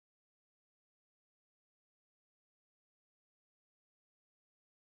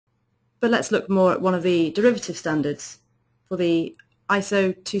but let's look more at one of the derivative standards for the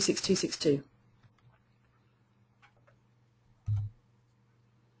ISO 26262.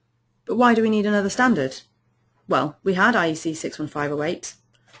 But why do we need another standard? Well, we had IEC 61508.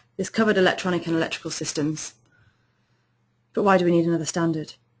 This covered electronic and electrical systems. But why do we need another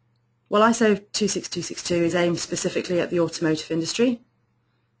standard? Well, ISO 26262 is aimed specifically at the automotive industry.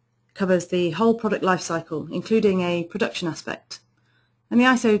 It covers the whole product life cycle, including a production aspect. And the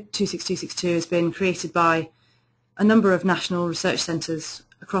ISO 26262 has been created by a number of national research centres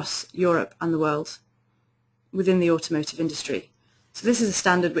across Europe and the world within the automotive industry. So this is a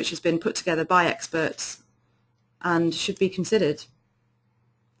standard which has been put together by experts and should be considered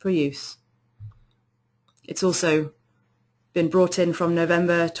for use. It's also been brought in from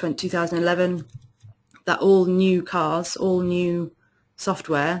November 2011 that all new cars, all new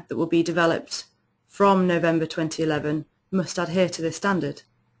software that will be developed from November 2011 must adhere to this standard.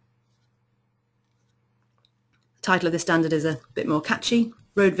 The title of this standard is a bit more catchy: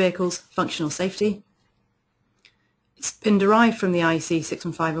 Road Vehicles Functional Safety. It's been derived from the IEC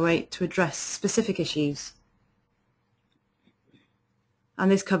 61508 to address specific issues.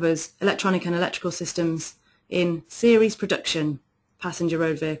 And this covers electronic and electrical systems in series production passenger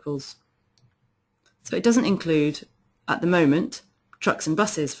road vehicles. So it doesn't include, at the moment, trucks and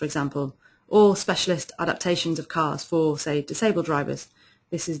buses, for example, or specialist adaptations of cars for, say, disabled drivers.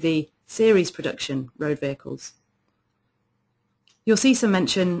 This is the series production road vehicles. You'll see some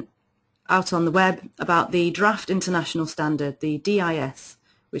mention out on the web about the draft international standard, the DIS,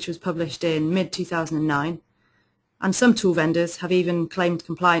 which was published in mid-2009, and some tool vendors have even claimed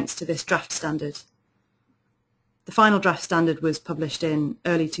compliance to this draft standard. The final draft standard was published in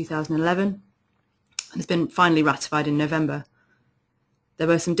early 2011 and has been finally ratified in November. There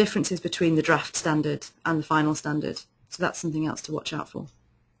were some differences between the draft standard and the final standard, so that's something else to watch out for.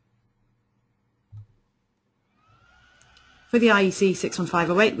 For the IEC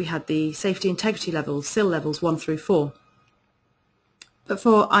 61508 we had the safety integrity levels, SIL levels 1 through 4. But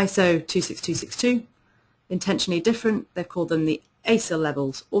for ISO 26262, intentionally different, they've called them the ASIL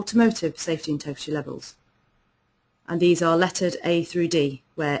levels, automotive safety integrity levels. And these are lettered A through D,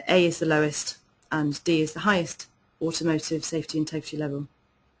 where A is the lowest and D is the highest automotive safety integrity level.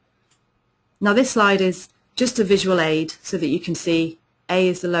 Now this slide is just a visual aid so that you can see A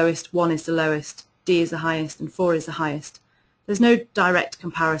is the lowest, 1 is the lowest, D is the highest and 4 is the highest. There's no direct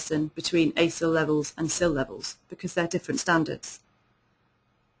comparison between ASIL levels and SIL levels because they're different standards.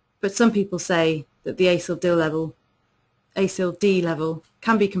 But some people say that the ASIL D level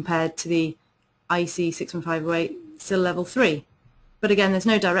can be compared to the IEC 61508 SIL level 3. But again, there's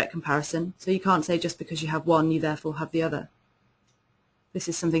no direct comparison, so you can't say just because you have one, you therefore have the other. This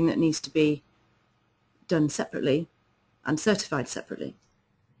is something that needs to be done separately and certified separately.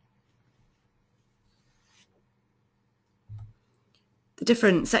 The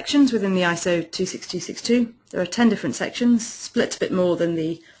different sections within the ISO 26262, there are 10 different sections, split a bit more than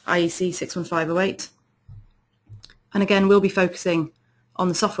the IEC 61508. And again, we'll be focusing on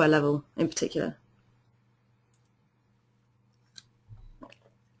the software level in particular.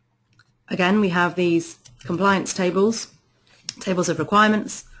 Again, we have these compliance tables, tables of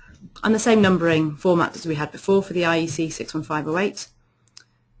requirements, and the same numbering format as we had before for the IEC 61508.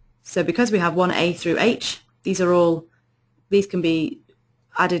 So because we have 1A through H, these can be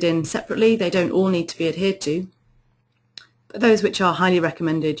added in separately. They don't all need to be adhered to. But those which are highly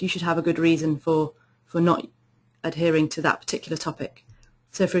recommended, you should have a good reason for not adhering to that particular topic.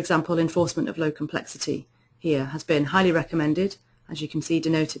 So for example, enforcement of low complexity here has been highly recommended, as you can see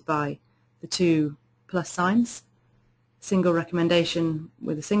denoted by the 2 plus signs, single recommendation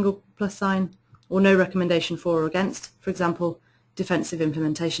with a single plus sign, or no recommendation for or against. For example, defensive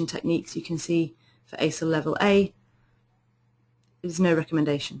implementation techniques, you can see for ASIL level A, is no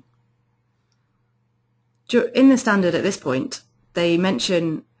recommendation. In the standard at this point, they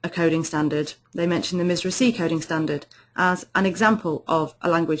mention a coding standard, they mention the MISRA C coding standard as an example of a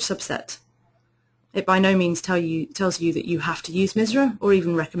language subset. It by no means tells you that you have to use MISRA or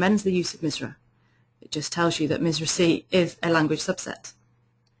even recommends the use of MISRA. It just tells you that MISRA C is a language subset.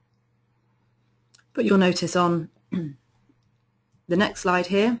 But you'll notice on the next slide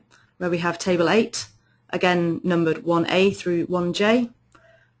here, where we have Table 8, again numbered 1A through 1J,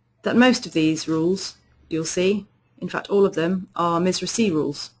 that most of these rules, you'll see, in fact all of them, are MISRA C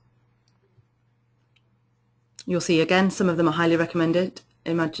rules. You'll see again some of them are highly recommended.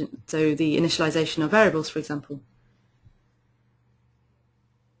 So the initialization of variables, for example.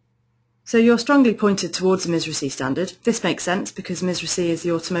 So you're strongly pointed towards the MISRA C standard. This makes sense because MISRA C is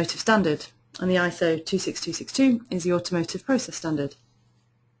the automotive standard and the ISO 26262 is the automotive process standard.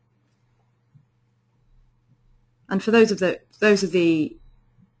 And for those of the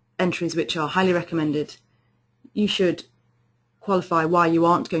entries which are highly recommended, you should qualify why you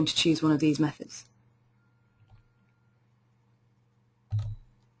aren't going to choose one of these methods.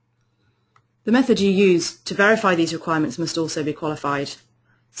 The method you use to verify these requirements must also be qualified.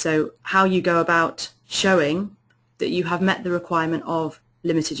 So how you go about showing that you have met the requirement of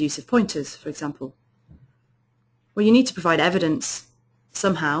limited use of pointers, for example. Well, you need to provide evidence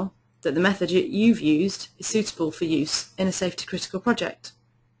somehow that the method you've used is suitable for use in a safety critical project.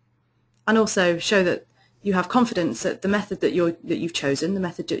 And also show that you have confidence that the method that you've chosen, the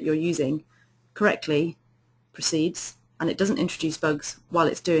method that you're using, correctly proceeds and it doesn't introduce bugs while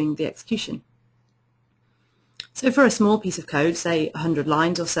it's doing the execution. So for a small piece of code, say 100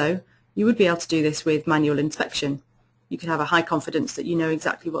 lines or so, you would be able to do this with manual inspection. You could have a high confidence that you know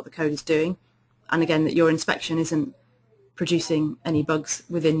exactly what the code is doing, and again that your inspection isn't producing any bugs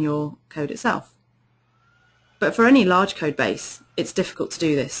within your code itself. But for any large code base, it's difficult to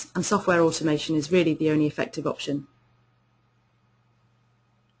do this, and software automation is really the only effective option.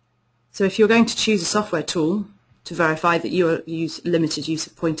 So if you're going to choose a software tool to verify that you use limited use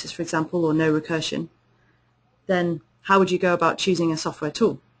of pointers, for example, or no recursion, then how would you go about choosing a software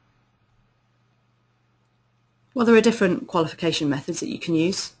tool? Well, there are different qualification methods that you can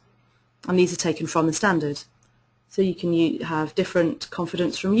use, and these are taken from the standard. So you can have different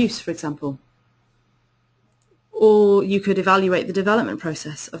confidence from use, for example. Or you could evaluate the development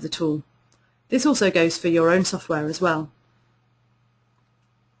process of the tool. This also goes for your own software as well.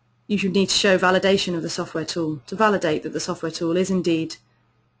 You should need to show validation of the software tool to validate that the software tool is indeed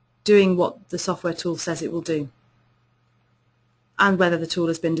doing what the software tool says it will do, and whether the tool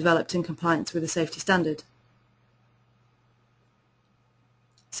has been developed in compliance with a safety standard.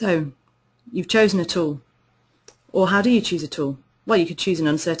 So, you've chosen a tool. Or how do you choose a tool? Well, you could choose an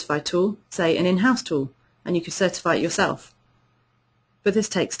uncertified tool, say an in-house tool, and you could certify it yourself. But this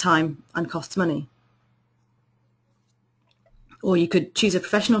takes time and costs money. Or you could choose a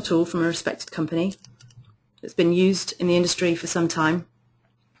professional tool from a respected company that's been used in the industry for some time,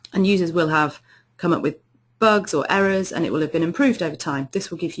 and users will have come up with bugs or errors, and it will have been improved over time.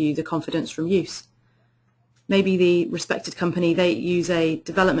 This will give you the confidence from use. Maybe the respected company, they use a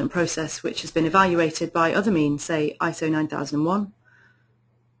development process which has been evaluated by other means, say ISO 9001,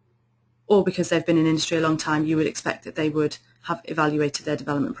 or because they've been in industry a long time, you would expect that they would have evaluated their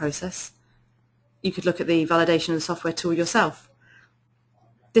development process. You could look at the validation of the software tool yourself.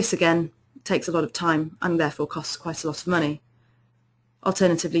 This again takes a lot of time and therefore costs quite a lot of money.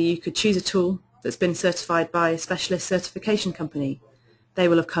 Alternatively, you could choose a tool that's been certified by a specialist certification company. They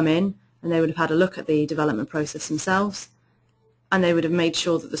will have come in and they would have had a look at the development process themselves, and they would have made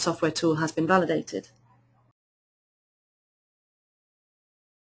sure that the software tool has been validated.